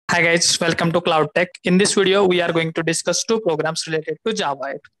Hi guys, welcome to Cloud Tech. In this video, we are going to discuss two programs related to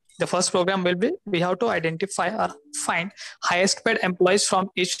Java 8. The first program will be we have to identify or find highest paid employees from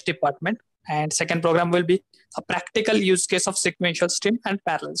each department. And second program will be a practical use case of sequential stream and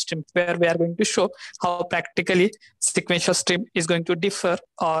parallel stream, where we are going to show how practically sequential stream is going to differ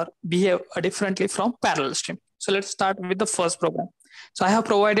or behave differently from parallel stream. So let's start with the first program. So I have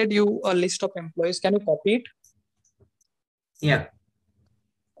provided you a list of employees. Can you copy it? Yeah.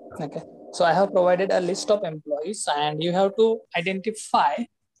 Okay, so I have provided a list of employees and you have to identify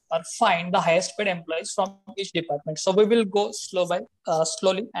or find the highest paid employees from each department. So we will go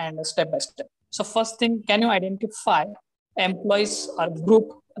slowly and step by step. So first thing, can you identify employees or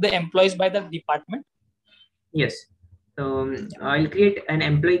group the employees by the department? Yes. So I'll create an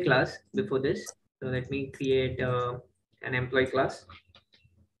employee class before this. So let me create an employee class.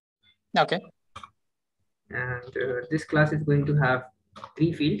 Okay. And this class is going to have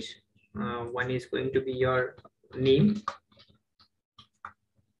three fields. One is going to be your name.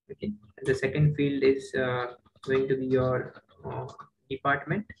 Okay. And the second field is going to be your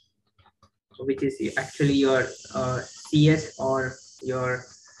department, which is actually your CS or your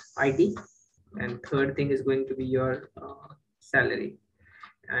IT. And third thing is going to be your salary.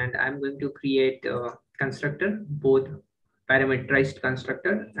 And I'm going to create a constructor, both parameterized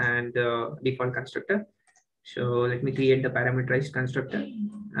constructor and default constructor. So let me create the parameterized constructor.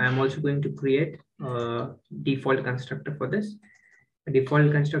 I'm also going to create a default constructor for this. A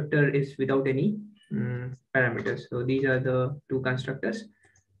default constructor is without any parameters. So these are the two constructors.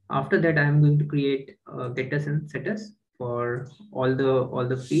 After that, I'm going to create getters and setters for all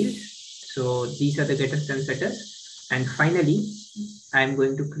the fields. So these are the getters and setters. And finally, I'm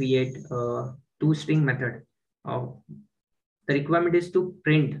going to create a toString method. The requirement is to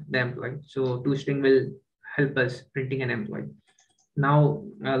print the employee. So toString will help us printing an employee. Now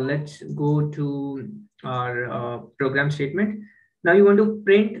let's go to our program statement. Now you want to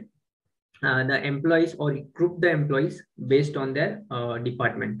print the employees or group the employees based on their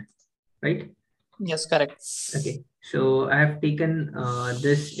department, right? Yes, correct. Okay, so I have taken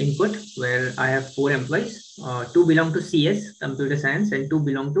this input where I have 4 employees. 2 belong to CS, computer science, and 2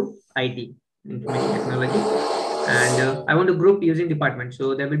 belong to IT, information technology. And I want to group using department.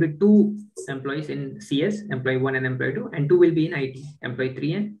 So there will be 2 employees in CS, employee 1 and employee 2, and 2 will be in IT, employee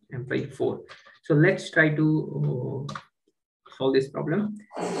 3 and employee 4. So let's try to solve this problem.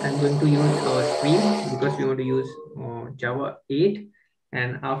 I'm going to use stream because we want to use Java 8.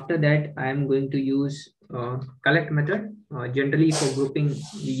 And after that, I'm going to use collect method. Generally for grouping,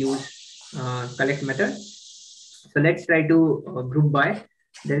 we use collect method. So let's try to group by.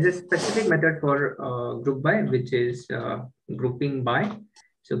 There's a specific method for group by, which is grouping by.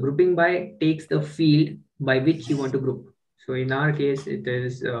 So grouping by takes the field by which you want to group. So in our case, it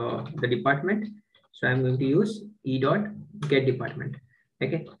is the department. So I'm going to use e.get department.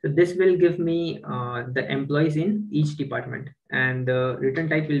 Okay, so this will give me the employees in each department, and the return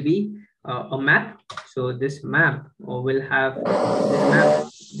type will be a map. So this map will have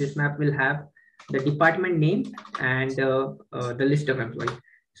this map will have the department name and the list of employees.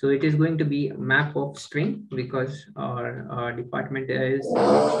 So it is going to be a map of string because our department is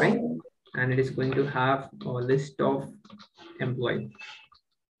string, and it is going to have a list of employees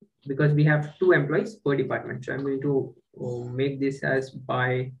because we have 2 employees per department. So I'm going to make this as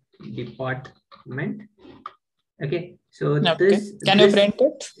by department. Okay, so this can you print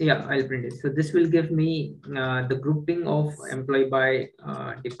it? Yeah, I'll print it. So this will give me the grouping of employee by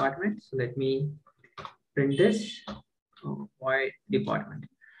department. So let me print this by department.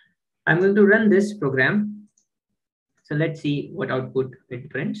 I'm going to run this program. So let's see what output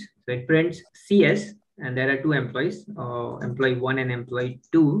it prints. So it prints CS, and there are 2 employees, employee 1 and employee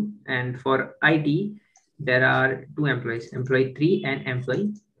 2. And for IT, there are 2 employees, employee 3 and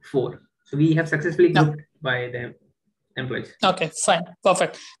employee 4. So we have successfully grouped by the employees. Okay, fine,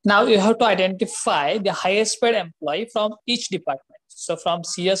 perfect. Now you have to identify the highest paid employee from each department. So from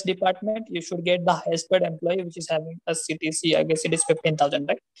CS department, you should get the highest paid employee, which is having a CTC, I guess it is 15,000,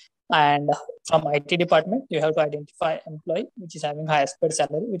 right? And from IT department, you have to identify employee, which is having highest paid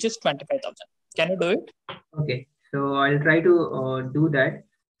salary, which is 25,000. Can you do it? Okay, so I'll try to do that.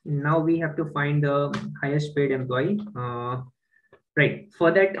 Now we have to find the highest paid employee. Right,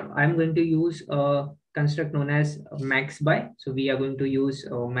 for that, I'm going to use a construct known as max by. So we are going to use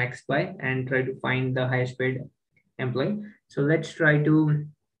max by and try to find the highest paid employee. So let's try to,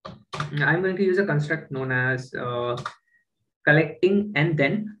 I'm going to use a construct known as collecting and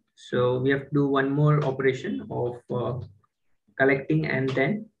then. So we have to do one more operation of collecting and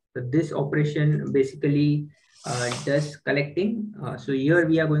then. So this operation basically does collecting. So here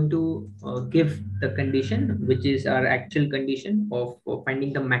we are going to give the condition, which is our actual condition of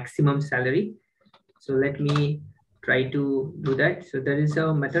finding the maximum salary. So let me try to do that. So there is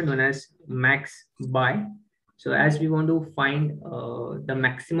a method known as max by. So as we want to find the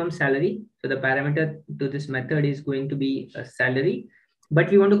maximum salary, so the parameter to this method is going to be a salary, but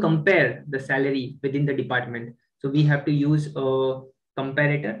we want to compare the salary within the department. So we have to use a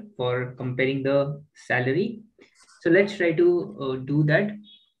comparator for comparing the salary. So let's try to do that.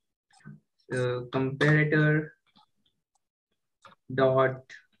 Comparator dot,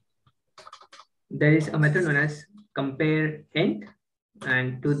 there is a method known as compare int,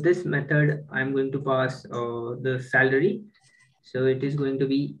 and to this method I'm going to pass the salary. So it is going to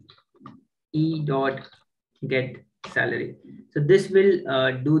be e dot get salary. So this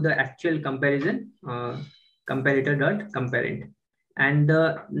will do the actual comparison, comparator dot comparint. And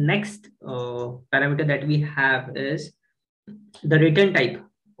the next parameter that we have is the return type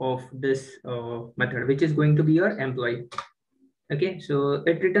of this method, which is going to be your employee. Okay, so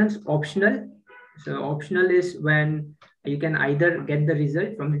it returns optional. So optional is when you can either get the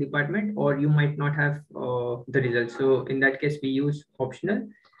result from the department or you might not have the result. So in that case, we use optional,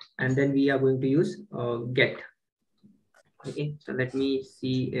 and then we are going to use get. Okay, so let me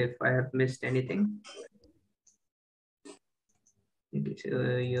see if I have missed anything. Okay, so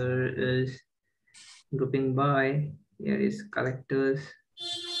here is grouping by, here is collectors.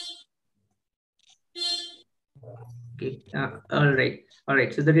 Okay, all right.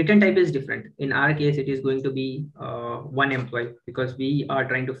 So the return type is different. In our case, it is going to be one employee because we are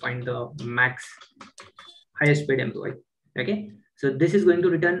trying to find the max highest paid employee. Okay, so this is going to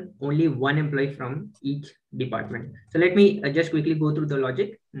return only one employee from each department. So let me just quickly go through the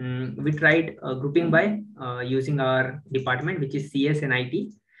logic. We tried grouping by using our department, which is CS and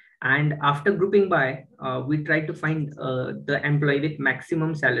IT. And after grouping by, we tried to find the employee with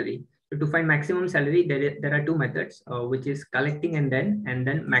maximum salary. So to find maximum salary, there are two methods, which is collecting and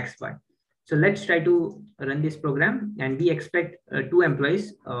then max by. So let's try to run this program, and we expect two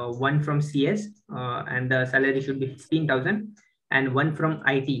employees, one from CS and the salary should be 15,000, and one from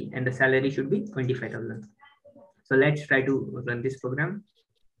IT and the salary should be 25,000. So let's try to run this program.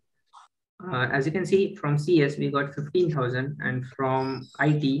 As you can see, from CS we got 15,000 and from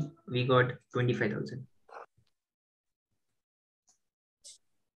IT we got 25,000.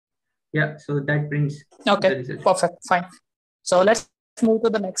 Yeah, so that prints Okay, the result. perfect, fine. So let's move to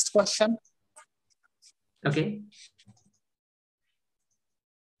the next question. Okay.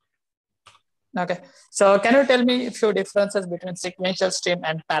 Okay, so can you tell me a few differences between sequential stream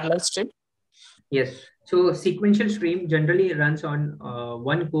and parallel stream? Yes, so sequential stream generally runs on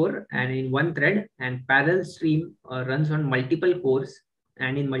one core and in one thread, and parallel stream runs on multiple cores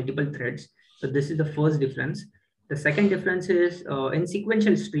and in multiple threads. So this is the first difference. The second difference is in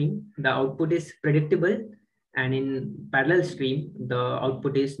sequential stream, the output is predictable, and in parallel stream, the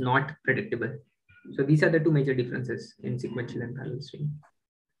output is not predictable. So these are the two major differences in sequential and parallel stream.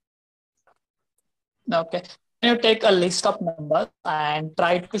 Okay. Can you take a list of numbers and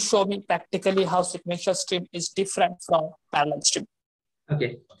try to show me practically how sequential stream is different from parallel stream?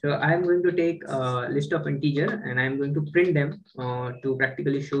 Okay, so I'm going to take a list of integer and I'm going to print them to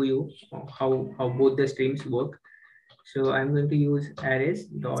practically show you how both the streams work. So I'm going to use arrays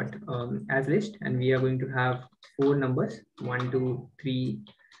dot as list, and we are going to have four numbers, 1, 2, 3,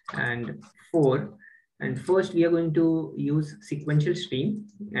 and 4. And first we are going to use sequential stream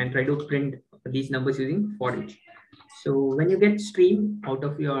and try to print these numbers using for each. So when you get stream out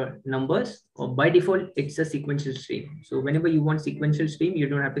of your numbers, by default, it's a sequential stream. So whenever you want sequential stream, you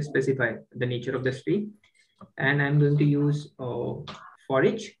don't have to specify the nature of the stream. And I'm going to use for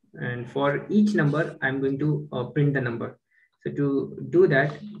each, and for each number, I'm going to print the number. So to do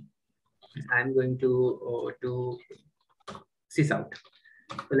that, I'm going to do sysout.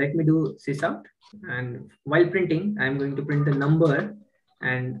 So let me do sysout, and while printing, I'm going to print the number,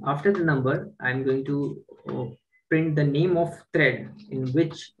 and after the number, I'm going to print the name of thread in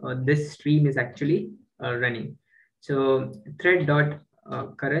which this stream is actually running. So thread dot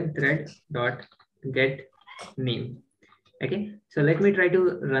current thread dot get name. Okay, so let me try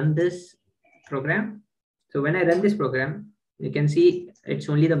to run this program. So when I run this program, you can see it's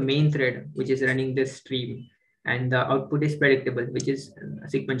only the main thread which is running this stream, and the output is predictable, which is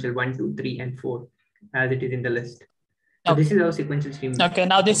sequential 1, 2, 3, and 4 as it is in the list. So okay. This is how sequential stream. Okay,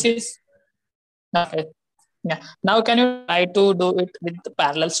 now this is okay. Yeah. Now can you try to do it with the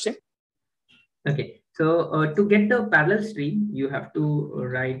parallel stream? Okay, so to get the parallel stream, you have to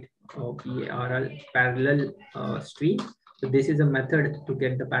write PARL parallel stream. So this is a method to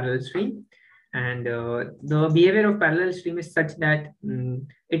get the parallel stream. And the behavior of parallel stream is such that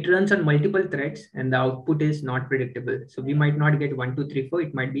it runs on multiple threads and the output is not predictable. So we might not get 1, 2, 3, 4.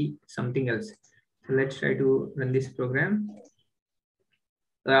 It might be something else. So let's try to run this program.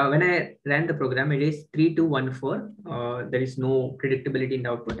 When I ran the program, it is 3214. There is no predictability in the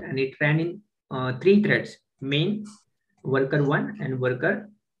output, and it ran in 3 threads: main, worker 1, and worker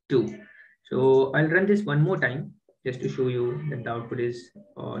 2. So I'll run this one more time just to show you that the output is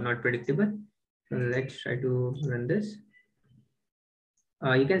not predictable. So let's try to run this.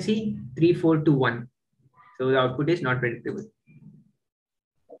 You can see 3, 4, 2, 1. So the output is not predictable.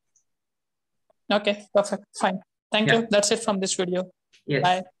 Okay, perfect. Fine. Thank you. That's it from this video. Yes.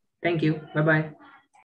 Bye. Thank you. Bye-bye.